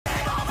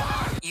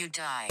You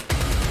died.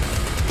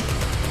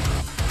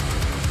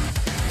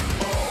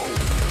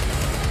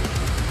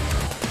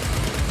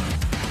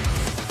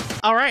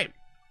 All right.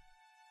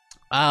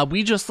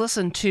 We just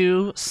listened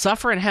to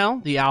Suffer in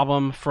Hell, the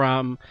album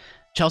from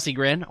CHELSEA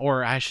GRIN,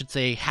 or I should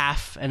say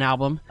half an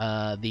album.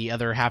 The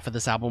other half of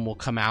this album will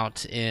come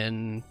out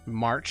in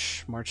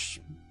March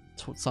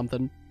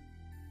something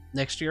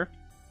next year.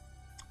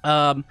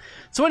 So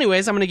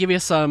anyways, I'm going to give you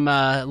some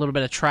a little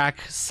bit of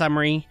track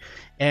summary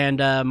and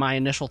my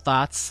initial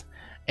thoughts,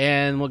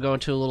 and we'll go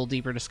into a little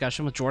deeper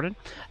discussion with Jordan.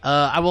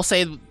 I will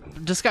say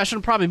discussion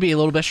will probably be a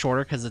little bit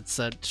shorter because it's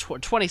a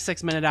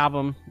 26-minute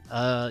album.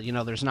 You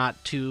know, there's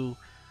not too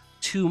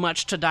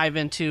much to dive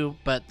into,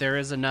 but there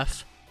is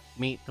enough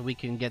meat that we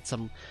can get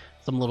some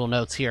little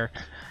notes here.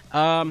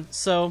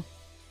 So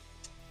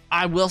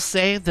I will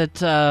say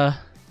that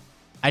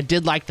I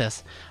did like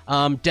this.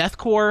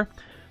 Deathcore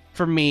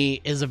for me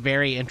is a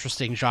very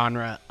interesting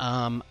genre.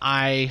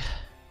 I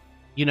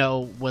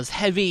was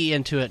heavy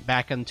into it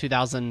back in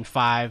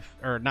 2005,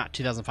 or not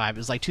 2005, it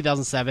was like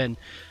 2007.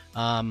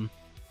 And,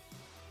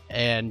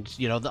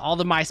 all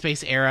the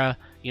MySpace era,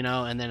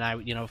 and then I,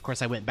 of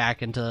course I went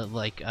back into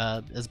like,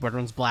 As Blood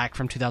Runs Black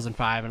from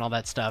 2005 and all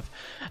that stuff.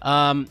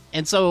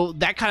 And so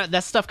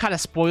that stuff kind of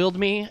spoiled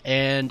me.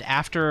 And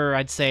after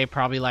I'd say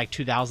probably like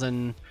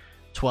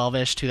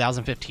 2012-ish,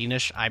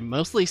 2015-ish, I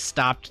mostly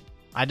stopped.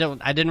 I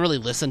didn't really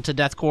listen to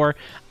deathcore.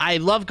 I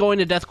love going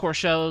to deathcore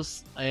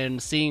shows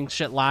and seeing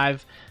shit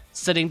live.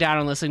 Sitting down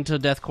and listening to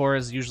deathcore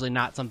is usually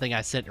not something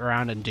I sit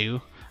around and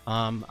do.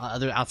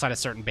 Outside of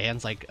certain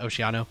bands like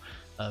Oceano,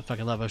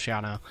 fucking love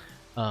Oceano,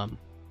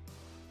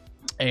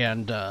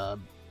 and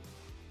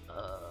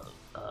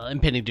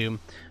Impending Doom.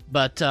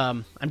 But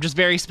I'm just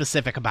very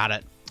specific about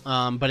it.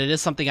 But it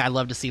is something I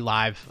love to see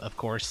live, of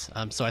course.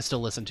 So I still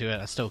listen to it.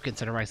 I still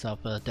consider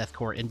myself a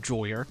deathcore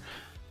enjoyer.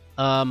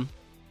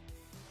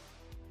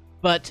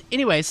 But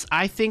anyways,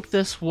 I think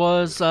this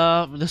was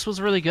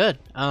really good.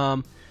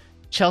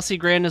 CHELSEA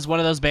GRIN is one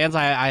of those bands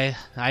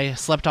I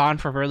slept on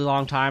for a really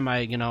long time.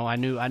 I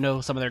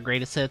know some of their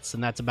greatest hits,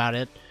 and that's about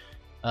it.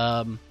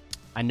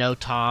 I know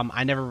Tom.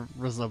 I never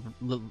was a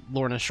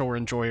Lorna Shore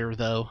enjoyer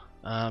though,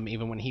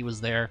 even when he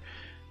was there.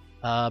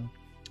 But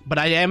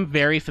I am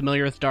very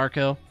familiar with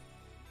Darko.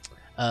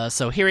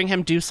 So hearing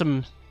him do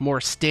some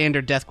more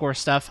standard deathcore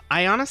stuff,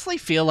 I honestly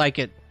feel like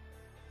it,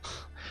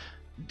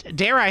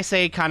 dare I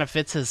say, kind of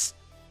fits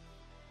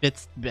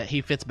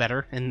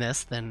better in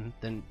this than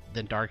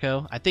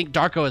Darko. I think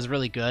Darko is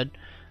really good.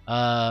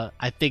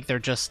 I think they're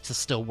just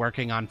still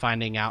working on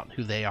finding out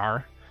who they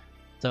are,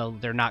 so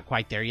they're not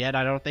quite there yet,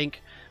 I don't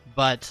think.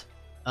 But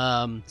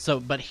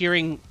but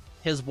hearing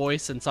his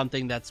voice in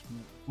something that's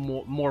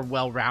more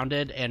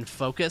well-rounded and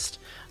focused,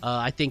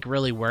 I think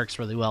really works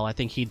really well. I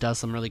think he does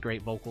some really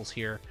great vocals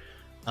here.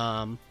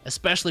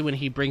 Especially when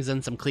he brings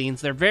in some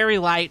cleans. They're very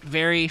light,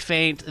 very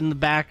faint in the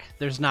back.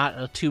 There's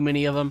not too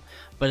many of them,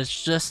 but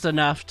it's just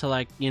enough to,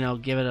 like,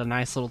 give it a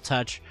nice little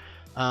touch.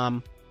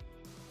 But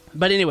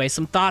anyway,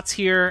 some thoughts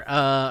here,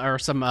 or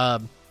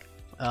some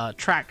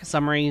track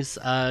summaries.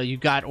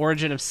 You've got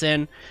Origin of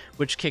Sin,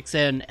 which kicks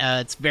in.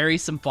 It's very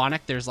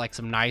symphonic. There's like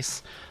some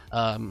nice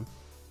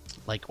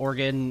like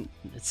organ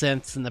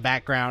synths in the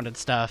background and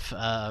stuff,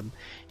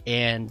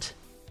 and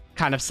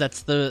kind of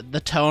sets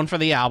the tone for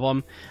the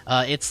album.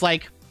 It's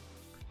like,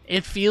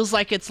 it feels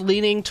like it's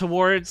leaning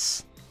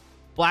towards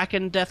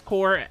blackened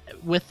deathcore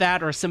with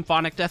that, or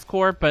symphonic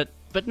deathcore, but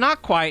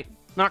not quite.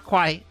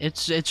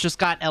 It's just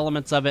got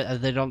elements of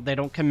it. They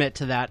don't commit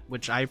to that,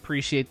 which I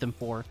appreciate them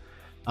for.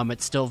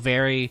 It's still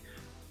very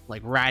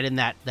like right in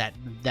that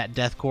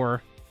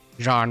deathcore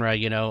genre.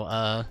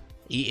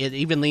 It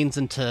even leans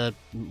into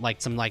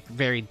like some like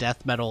very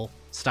death metal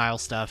style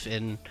stuff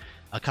in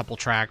a couple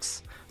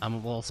tracks.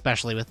 Well,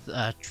 especially with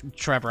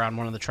Trevor on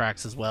one of the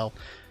tracks as well.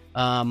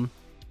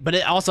 But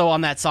it also,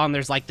 on that song,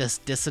 there's like this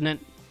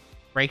dissonant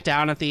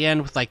breakdown at the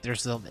end with like,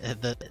 there's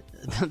the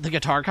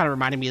guitar kind of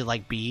reminded me of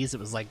like bees. It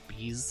was like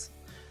bees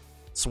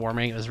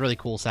swarming. It was really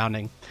cool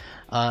sounding.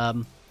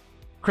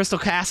 Crystal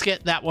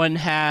Casket, that one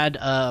had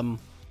a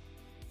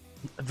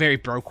very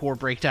brocore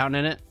breakdown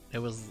in it. It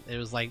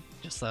was like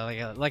just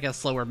like a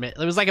slower mid.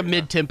 It was like a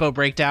mid-tempo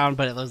breakdown,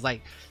 but it was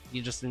like,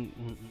 you just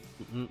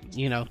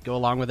go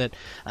along with it.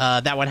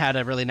 That one had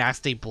a really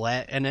nasty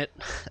bleh in it.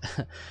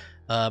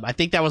 I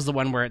think that was the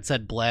one where it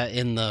said bleh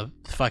in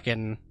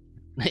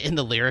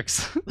the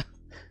lyrics,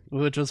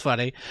 which was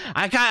funny.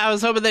 I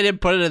was hoping they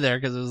didn't put it in there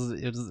because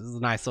it was a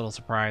nice little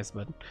surprise.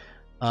 But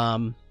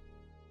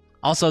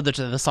also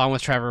the song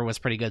with Trevor was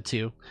pretty good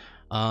too.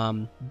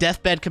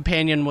 Deathbed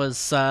Companion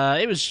was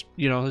it's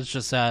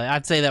just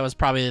I'd say that was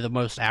probably the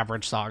most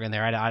average song in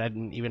there. I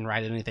didn't even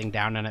write anything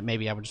down on it.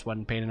 Maybe I just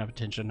wasn't paying enough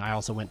attention. I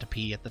also went to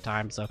pee at the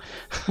time, so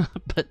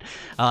but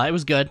it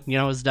was good. It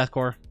was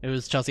deathcore. It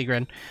was CHELSEA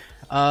GRIN.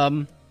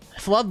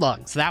 Flood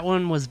Lungs, that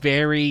one was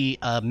very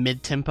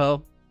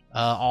mid-tempo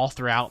all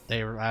throughout.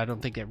 I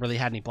don't think it really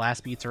had any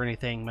blast beats or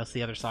anything. Most of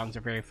the other songs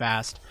are very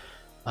fast.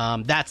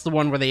 That's the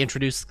one where they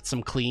introduced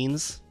some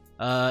cleans.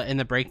 in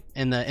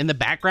the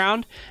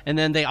background, and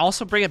then they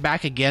also bring it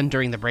back again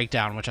during the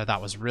breakdown, which I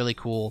thought was really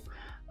cool.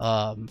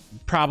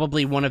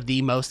 Probably one of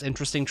the most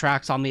interesting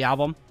tracks on the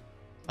album.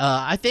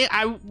 I think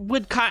I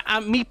would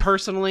me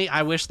personally,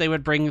 I wish they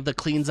would bring the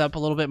cleans up a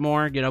little bit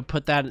more, you know,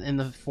 put that in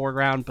the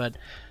foreground, but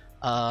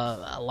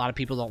a lot of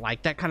people don't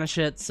like that kind of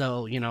shit,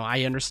 so, you know,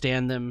 I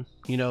understand them,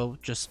 you know,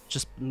 just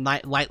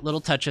light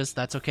little touches,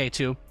 that's okay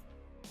too.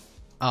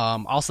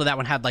 Also, that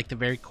one had like the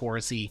very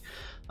chorusy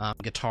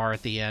guitar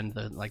at the end,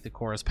 like the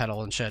chorus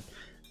pedal and shit.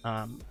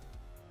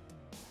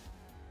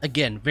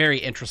 Again, very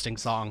interesting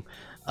song.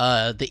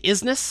 The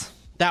Isness,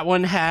 that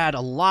one had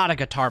a lot of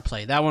guitar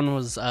play. That one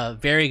was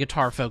very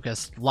guitar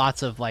focused,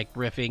 lots of like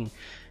riffing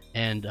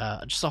and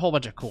just a whole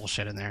bunch of cool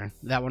shit in there.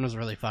 That one was a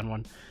really fun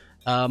one.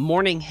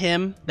 Morning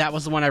Hymn, that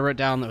was the one I wrote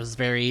down. That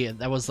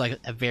was like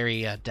a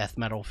very death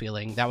metal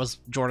feeling. That was,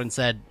 Jordan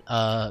said,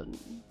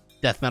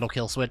 death metal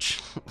kill switch.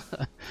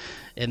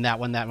 In that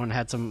one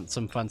had some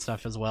fun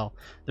stuff as well.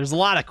 There's a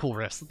lot of cool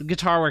riffs. The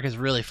guitar work is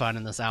really fun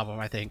in this album,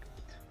 I think.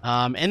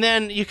 And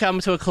then you come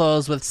to a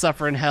close with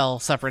Suffer in Hell,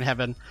 Suffer in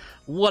Heaven.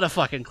 What a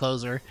fucking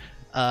closer.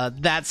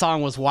 That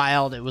song was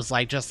wild. It was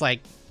like just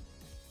like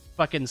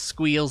fucking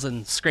squeals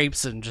and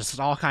scrapes and just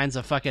all kinds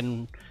of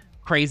fucking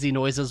crazy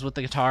noises with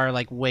the guitar,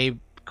 like way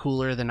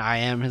cooler than I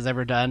Am has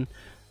ever done.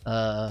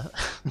 No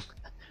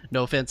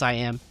offense, I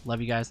Am.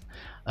 Love you guys.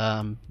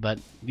 But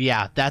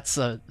yeah, that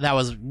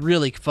was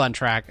really fun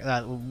track.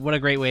 What a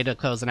great way to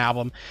close an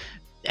album.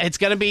 It's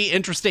going to be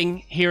interesting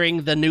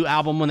hearing the new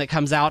album when it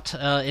comes out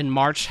in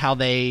March, how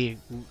they,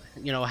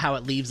 you know, how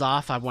it leaves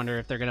off. I wonder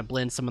if they're going to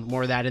blend some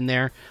more of that in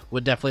there.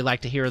 Would definitely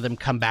like to hear them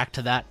come back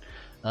to that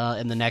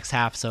in the next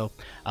half. So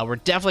we're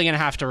definitely going to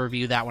have to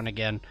review that one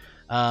again.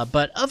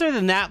 But other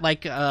than that,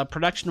 like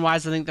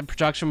production-wise, I think the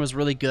production was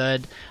really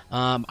good.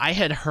 I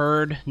had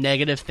heard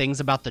negative things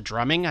about the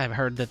drumming. I've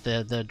heard that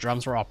the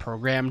drums were all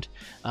programmed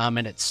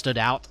and it stood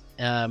out,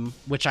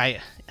 which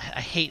I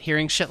hate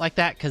hearing shit like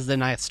that, because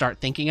then I start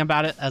thinking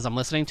about it as I'm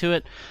listening to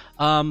it,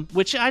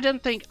 which I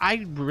don't think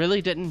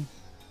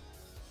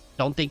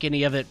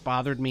any of it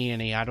bothered me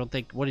any. I don't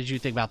think. What did you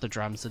think about the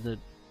drums? Did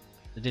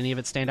any of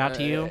it stand out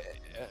to you?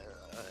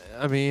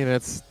 I mean,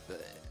 it's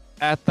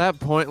at that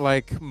point,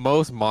 like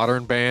most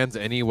modern bands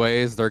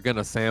anyways, they're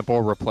gonna sample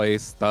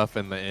replace stuff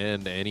in the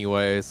end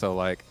anyway, so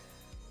like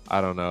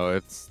I don't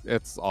know,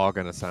 it's all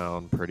gonna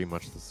sound pretty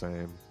much the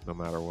same no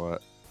matter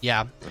what.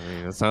 Yeah, I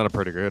mean, it sounded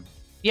pretty good.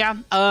 Yeah,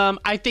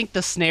 I think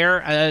the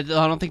snare, I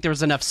don't think there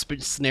was enough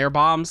snare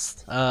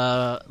bombs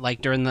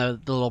like during the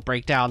little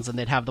breakdowns, and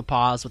they'd have the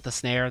pause with the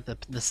snare.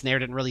 The snare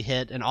didn't really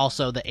hit, and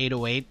also the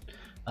 808,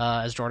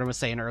 as Jordan was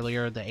saying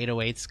earlier, the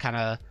 808s kind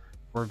of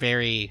were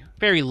very,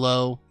 very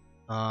low.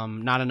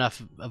 Not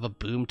enough of a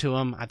boom to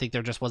them. I think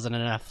there just wasn't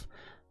enough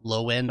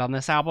low end on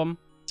this album.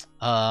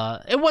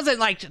 It wasn't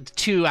like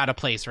too out of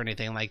place or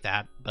anything like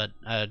that, but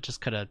just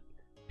could have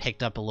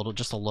picked up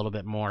just a little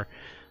bit more.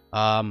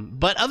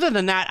 But other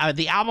than that,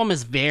 the album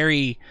is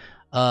very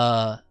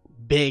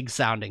big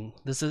sounding.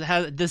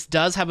 This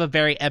does have a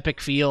very epic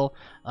feel,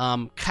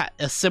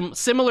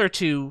 similar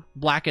to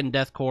Black and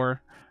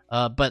Deathcore.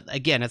 But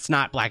again, it's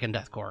not Black and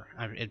Deathcore.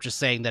 I'm just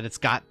saying that it's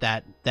got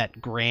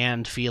that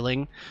grand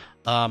feeling.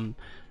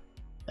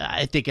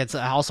 I think it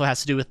also has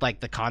to do with like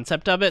the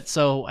concept of it.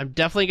 So I'm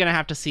definitely gonna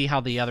have to see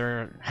how the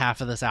other half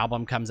of this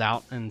album comes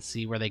out and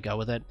see where they go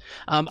with it.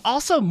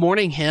 Also,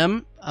 Morning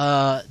Hymn,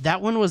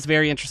 that one was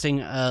very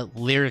interesting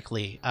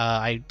lyrically.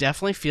 I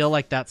definitely feel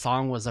like that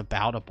song was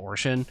about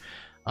abortion.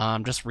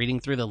 Just reading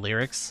through the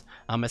lyrics,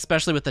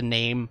 especially with the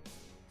name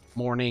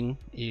Morning,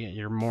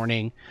 you're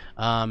mourning.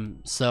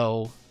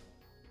 So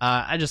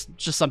I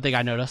just something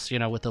I noticed, you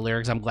know, with the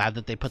lyrics. I'm glad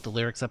that they put the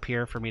lyrics up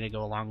here for me to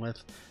go along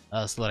with,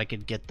 so that I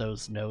could get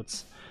those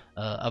notes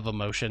of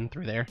emotion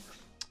through there.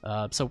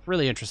 So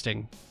really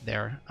interesting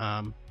there,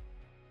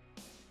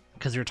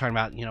 because you're talking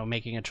about, you know,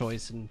 making a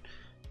choice and,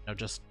 you know,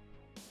 just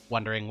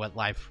wondering what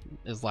life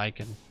is like,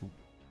 and,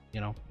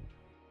 you know.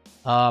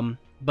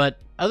 But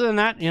other than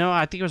that, you know,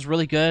 I think it was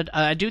really good.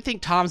 I do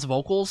think Tom's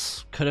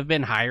vocals could have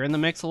been higher in the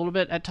mix a little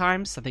bit at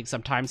times. I think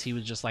sometimes he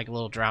was just like a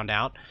little drowned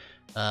out.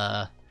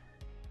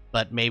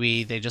 But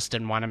maybe they just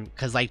didn't want him,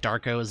 because like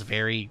Darko is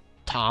very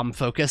Tom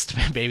focused.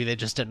 Maybe they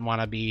just didn't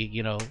want to be,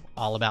 you know,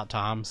 all about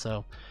Tom.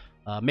 So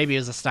maybe it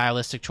was a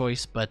stylistic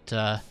choice, but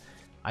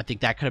I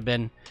think that could have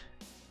been,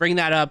 bring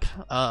that up.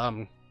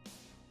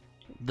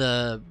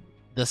 The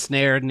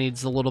snare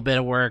needs a little bit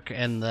of work,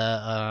 and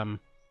the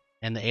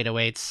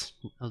 808s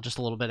just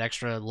a little bit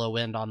extra low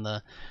end on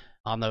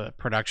the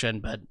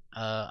production. But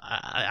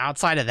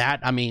outside of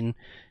that, I mean,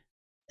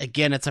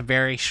 again, it's a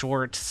very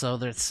short, so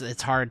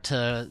it's hard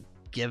to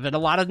give it a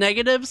lot of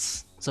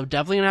negatives. So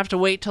definitely gonna have to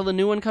wait till the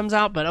new one comes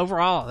out. But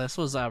overall, this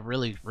was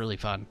really, really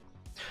fun.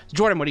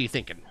 Jordan, what are you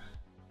thinking?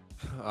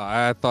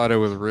 I thought it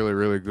was really,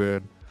 really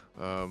good.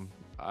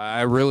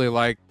 I really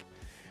like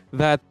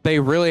that they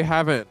really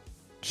haven't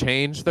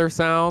changed their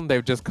sound.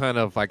 They've just kind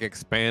of like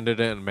expanded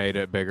it and made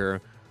it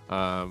bigger.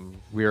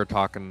 We were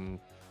talking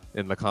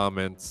in the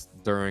comments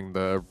during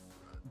the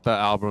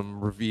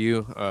album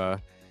review,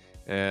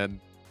 and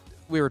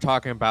we were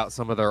talking about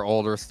some of their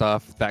older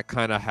stuff that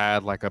kind of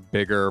had like a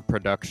bigger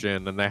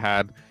production, and they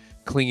had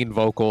clean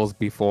vocals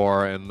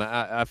before, and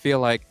I feel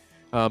like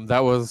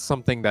that was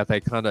something that they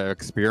kind of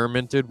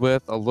experimented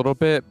with a little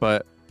bit,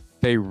 but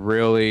they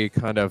really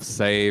kind of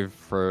saved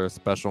for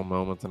special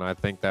moments, and I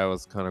think that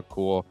was kind of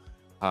cool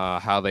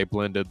how they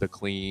blended the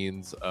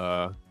cleans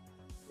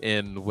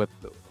in with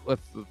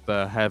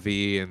the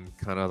heavy and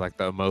kind of like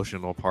the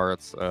emotional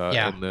parts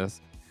in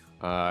this.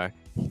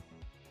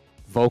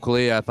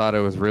 Vocally, I thought it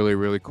was really,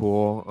 really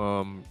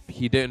cool.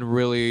 He didn't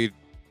really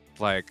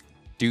like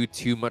do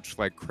too much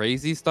like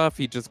crazy stuff.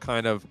 He just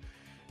kind of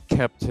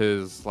kept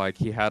his like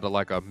he had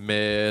like a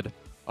mid,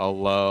 a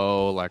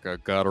low, like a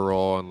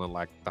guttural, and then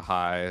like the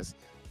highs.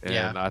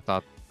 And I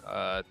thought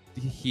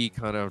he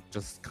kind of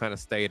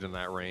stayed in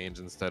that range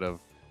instead of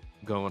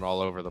going all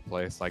over the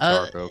place like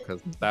Darko,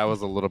 because that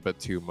was a little bit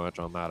too much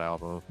on that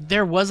album.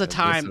 There was a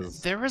time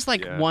there was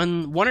like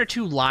one or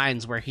two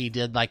lines where he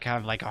did like kind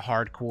of like a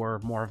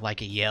hardcore, more of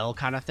like a yell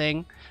kind of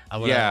thing. I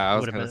was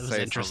gonna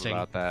say something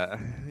about that.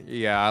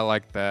 Yeah, I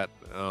like that.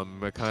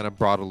 It kind of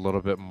brought a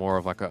little bit more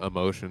of like an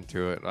emotion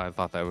to it. I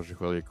thought that was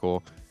really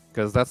cool,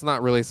 because that's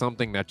not really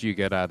something that you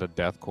get out of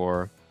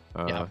deathcore.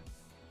 I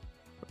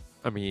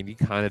mean, he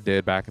kind of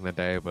did back in the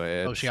day, but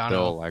it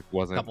still like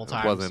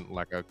wasn't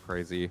like a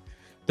crazy.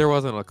 There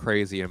wasn't a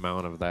crazy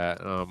amount of that,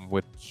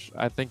 which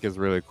I think is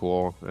really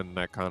cool, and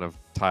that kind of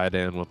tied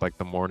in with like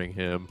the morning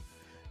hymn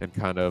and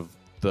kind of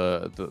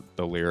the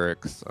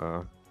lyrics,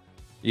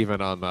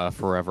 even on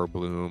Forever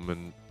Bloom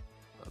and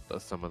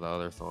some of the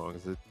other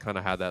songs. It kind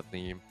of had that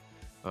theme.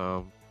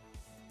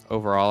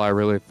 Overall, I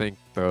really think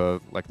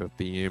the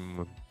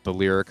theme, the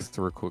lyrics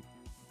were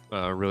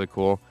really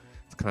cool.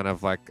 It's kind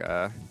of like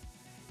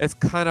it's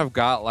kind of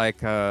got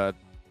like a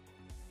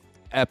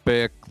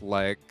epic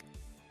like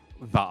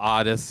the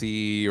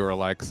Odyssey or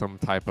like some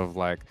type of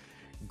like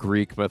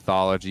Greek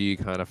mythology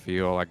kind of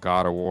feel, like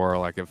God of War.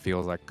 Like it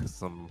feels like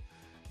some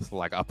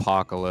like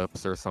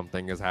apocalypse or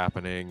something is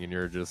happening, and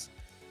you're just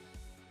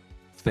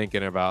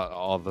thinking about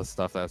all the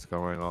stuff that's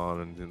going on,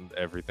 and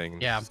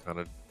everything just kind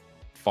of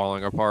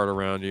falling apart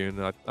around you.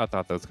 And I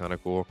thought that was kind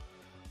of cool.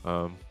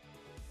 And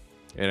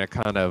it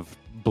kind of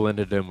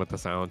blended in with the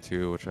sound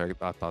too, which I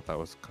thought that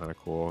was kind of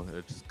cool.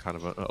 It's just kind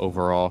of an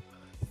overall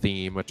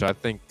theme, which I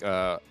think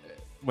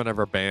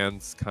whenever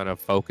bands kind of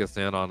focus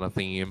in on a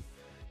theme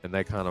and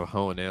they kind of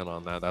hone in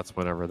on that, that's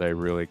whenever they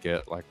really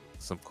get like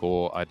some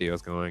cool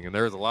ideas going. And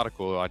there's a lot of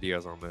cool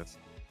ideas on this.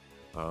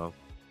 I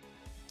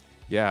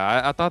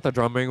thought the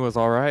drumming was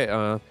all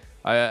right.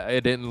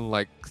 It didn't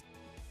like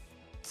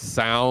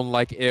sound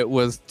like it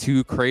was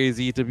too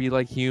crazy to be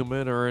like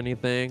human or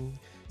anything,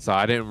 so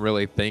I didn't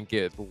really think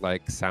it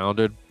like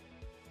sounded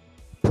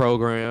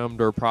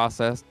programmed or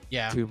processed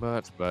too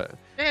much. But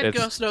they had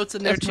ghost notes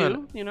in there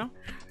too, you know.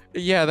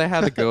 Yeah, they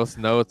had the ghost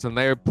notes, and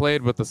they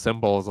played with the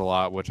cymbals a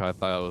lot, which I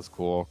thought was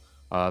cool.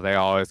 They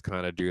always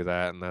kind of do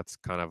that, and that's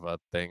kind of a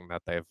thing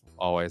that they've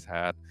always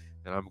had,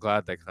 and I'm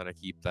glad they kind of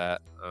keep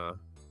that.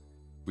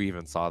 We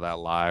even saw that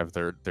live.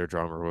 Their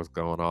drummer was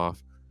going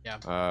off.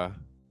 Even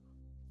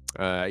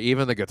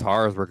the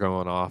guitars were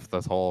going off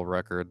this whole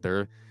record.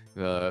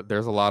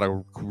 There's a lot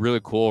of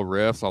really cool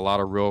riffs, a lot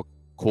of real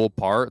cool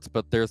parts,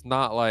 but it's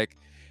not like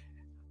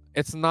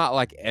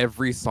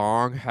every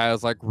song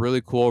has like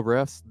really cool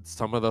riffs.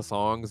 Some of the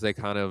songs, they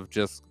kind of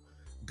just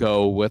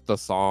go with the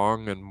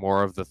song and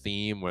more of the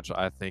theme, which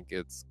I think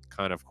it's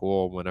kind of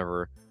cool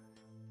whenever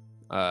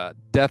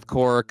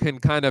deathcore can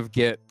kind of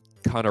get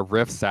kind of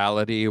riff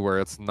salady, where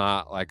it's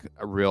not like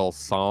a real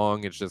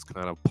song, it's just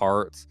kind of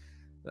parts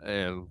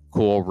and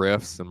cool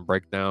riffs and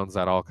breakdowns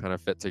that all kind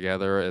of fit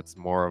together. It's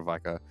more of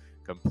like a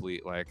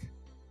complete like,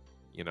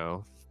 you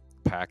know,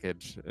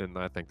 package, and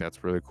I think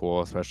that's really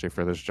cool, especially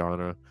for this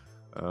genre.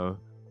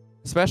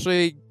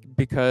 Especially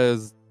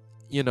because,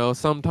 you know,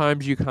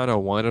 sometimes you kind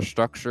of want a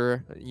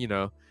structure. You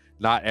know,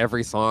 not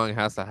every song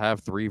has to have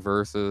 3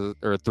 verses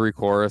or 3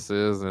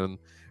 choruses and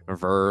a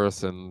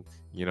verse and,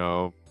 you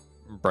know,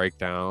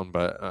 breakdown.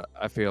 But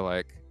I feel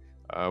like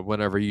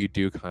whenever you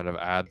do kind of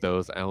add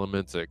those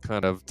elements, it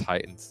kind of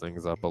tightens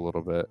things up a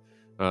little bit.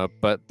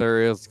 But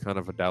there is kind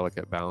of a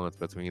delicate balance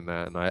between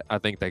that, and I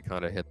think they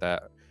kind of hit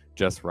that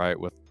just right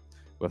with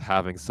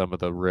having some of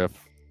the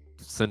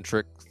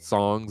riff-centric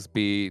songs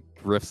be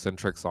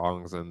riff-centric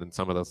songs, and then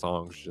some of the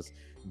songs just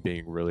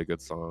being really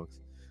good songs.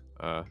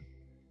 I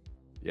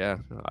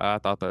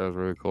thought that was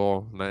really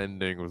cool. And the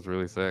ending was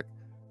really sick.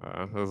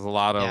 There was a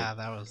lot of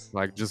that was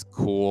like just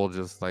cool,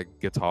 just like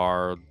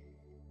guitar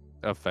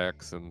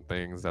effects and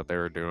things that they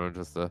were doing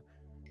just to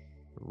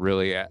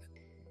really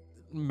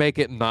make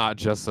it not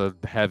just a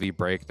heavy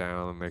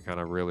breakdown, and they kind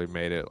of really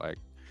made it like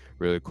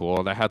really cool.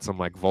 And they had some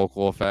like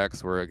vocal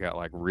effects where it got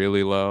like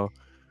really low.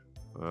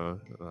 I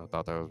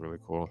thought that was really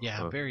cool.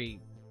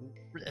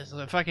 It's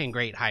a fucking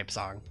great hype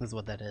song is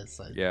what that is.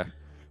 So. Yeah,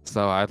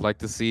 so I'd like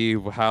to see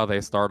how they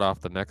start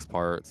off the next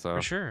part.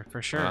 So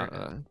for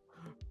sure.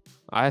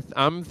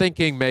 I'm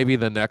thinking maybe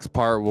the next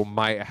part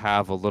might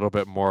have a little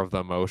bit more of the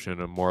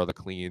emotion and more of the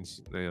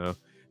cleans, you know,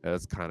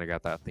 it's kind of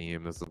got that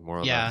theme. This is more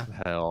of Yeah,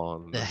 the hell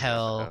and the the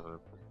hell. heaven.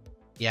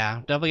 Yeah,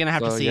 definitely gonna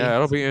have to So see. yeah,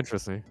 it'll be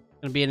interesting.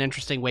 Gonna be an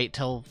interesting wait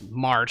till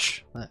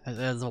March.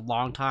 That's a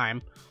long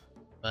time,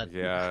 but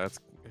Yeah,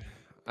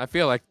 I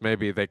feel like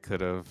maybe they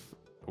could have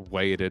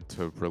waited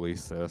to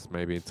release this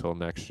maybe until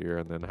next year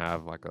and then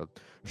have like a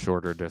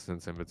shorter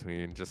distance in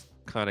between, just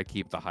kind of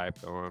keep the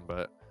hype going.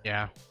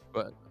 yeah,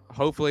 But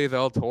hopefully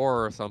they'll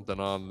tour or something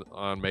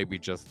on maybe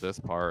just this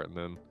part and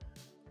then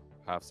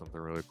have something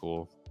really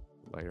cool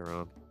later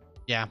on.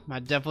 yeah. I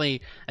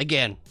definitely,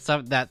 again,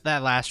 so that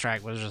last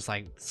track was just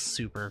like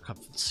super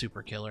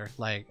killer.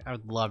 Like, I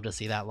would love to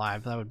see that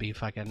live. That would be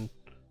fucking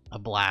a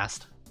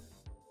blast.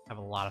 Have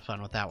a lot of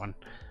fun with that one.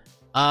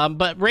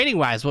 But rating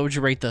wise, what would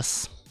you rate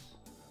this?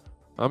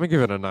 I'm gonna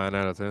give it a 9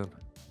 out of 10.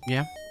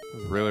 Yeah,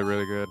 It's really,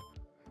 really good.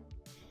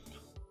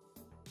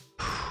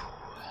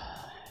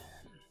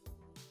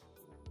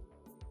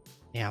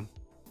 yeah.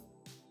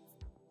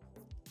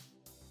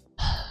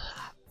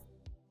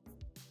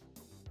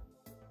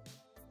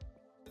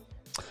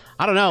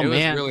 I don't know, It was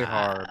man. really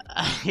hard.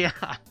 Yeah.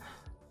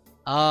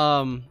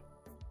 I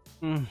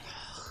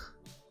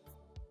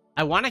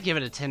want to give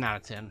it a 10 out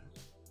of 10.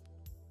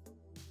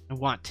 I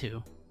want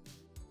to.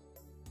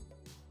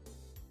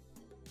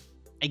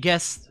 I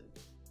guess,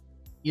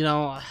 you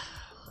know,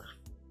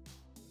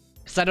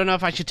 because I don't know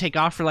if I should take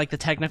off for like the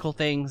technical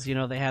things. You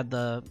know, they had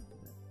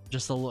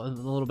just a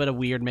little bit of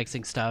weird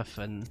mixing stuff,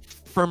 and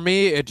For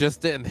me, it just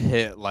didn't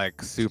hit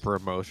like super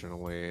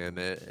emotionally, and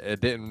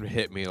it didn't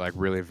hit me like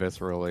really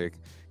viscerally.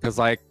 Because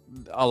like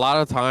a lot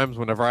of times,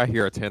 whenever I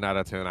hear a 10 out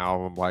of 10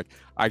 album, like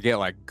I get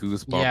like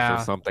goosebumps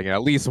Yeah. or something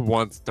at least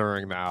once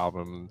during the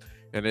album,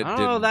 and it I don't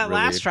didn't know that really...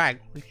 last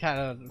track. We kind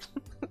of,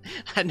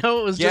 I know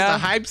it was just Yeah, a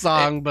hype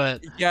song,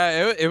 but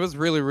Yeah, it was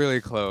really,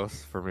 really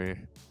close for me.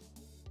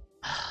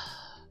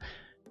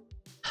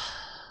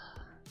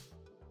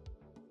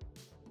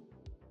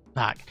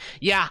 fuck.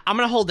 Yeah, I'm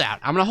gonna hold out.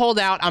 I'm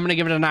gonna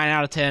give it a 9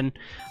 out of 10.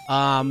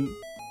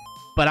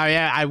 But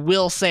I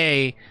will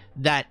say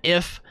that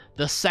if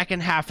the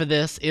second half of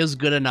this is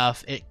good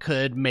enough, it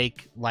could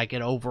make like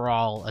an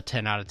overall a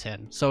 10 out of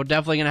 10. So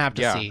definitely gonna have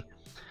to see.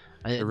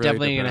 really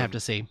Definitely gonna have to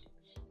see.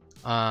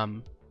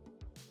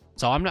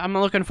 So I'm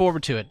looking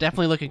forward to it.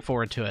 Definitely looking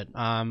forward to it.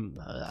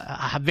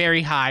 A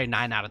very high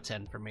 9 out of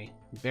 10 for me.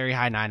 Very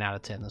high 9 out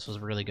of 10. This was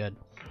really good.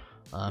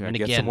 And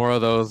Get again, some more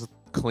of those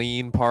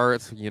clean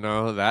parts. You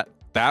know, that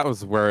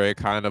was where it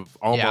kind of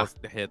almost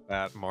hit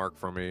that mark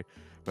for me.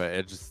 But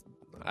I just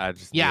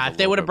yeah, need if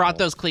they a would have little brought bit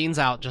more. those cleans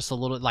out just a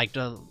little, like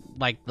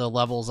the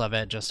levels of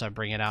it, just to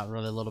bring it out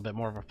really a little bit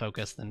more of a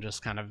focus than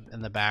just kind of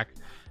in the back.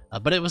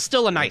 But it was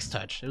still a nice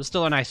touch. It was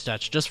still a nice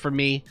touch. Just for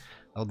me,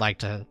 I would like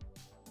to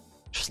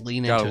just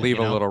lean into it. Gotta leave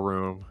you a know? little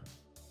room.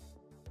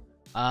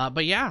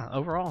 But yeah,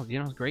 overall, you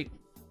know, it was great.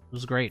 It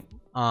was great.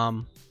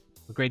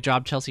 Great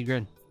job, Chelsea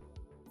Grin.